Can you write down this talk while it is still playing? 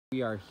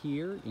We are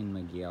here in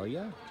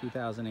Magalia,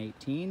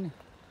 2018,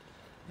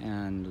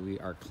 and we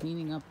are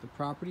cleaning up the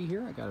property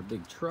here. I got a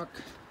big truck.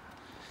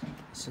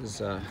 This is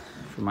for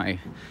my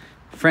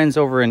friends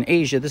over in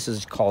Asia. This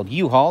is called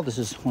U-Haul. This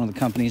is one of the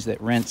companies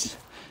that rents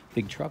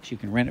big trucks. You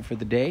can rent it for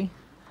the day.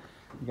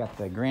 We got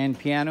the grand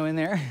piano in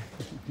there.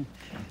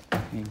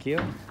 Thank you.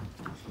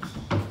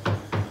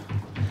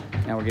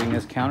 Now we're getting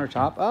this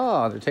countertop.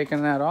 Oh, they're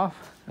taking that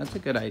off. That's a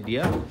good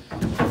idea.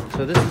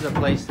 So this is a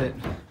place that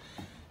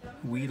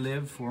we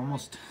lived for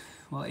almost,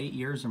 8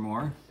 years or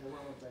more.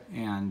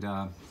 And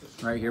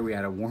right here we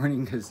had a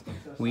warning because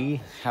we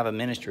have a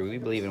ministry. We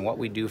believe in what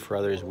we do for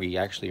others. We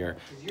actually are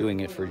doing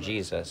it for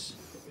Jesus.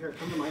 Here,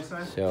 come to my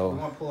side. So, I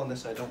want to pull on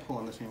this side. Don't pull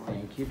on this anymore.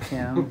 Thank you,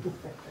 Tim.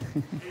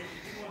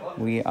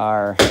 We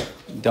are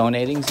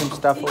donating some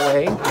stuff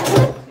away.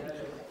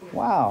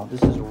 Wow,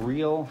 this is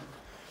real.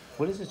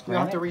 What is this, granite? You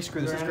don't have to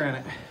re-screw. This is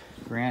granite.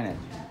 Granite.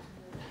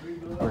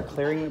 We're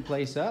clearing the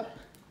place up.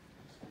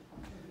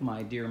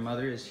 My dear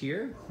mother is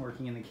here,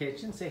 working in the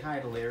kitchen. Say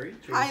hi to Larry.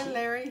 Tracy. Hi,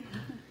 Larry.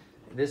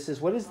 This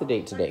is, what is the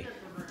date today?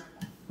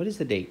 What is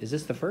the date? Is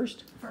this the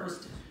first?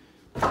 First.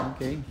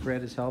 Okay,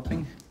 Fred is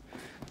helping.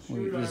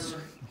 Screwdriver.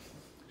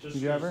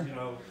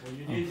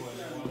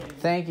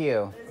 Thank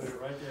you. Put it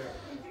right there.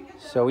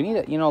 So we need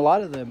a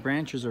lot of the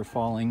branches are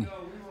falling,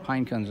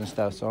 pine cones and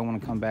stuff, so I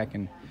want to come back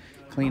and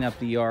clean up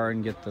the yard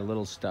and get the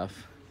little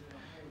stuff.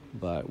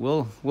 But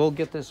we'll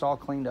get this all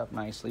cleaned up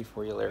nicely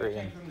for you, Larry,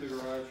 and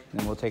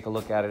then we'll take a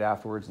look at it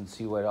afterwards and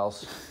see what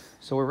else.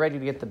 So we're ready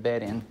to get the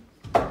bed in,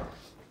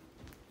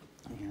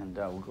 and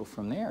we'll go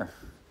from there.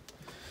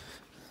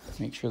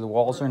 Make sure the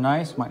walls are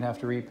nice. Might have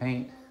to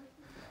repaint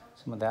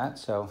some of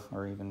that,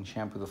 or even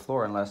shampoo the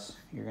floor unless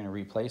you're going to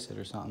replace it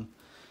or something.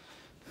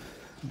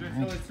 Did I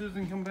feel like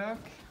Susan come back?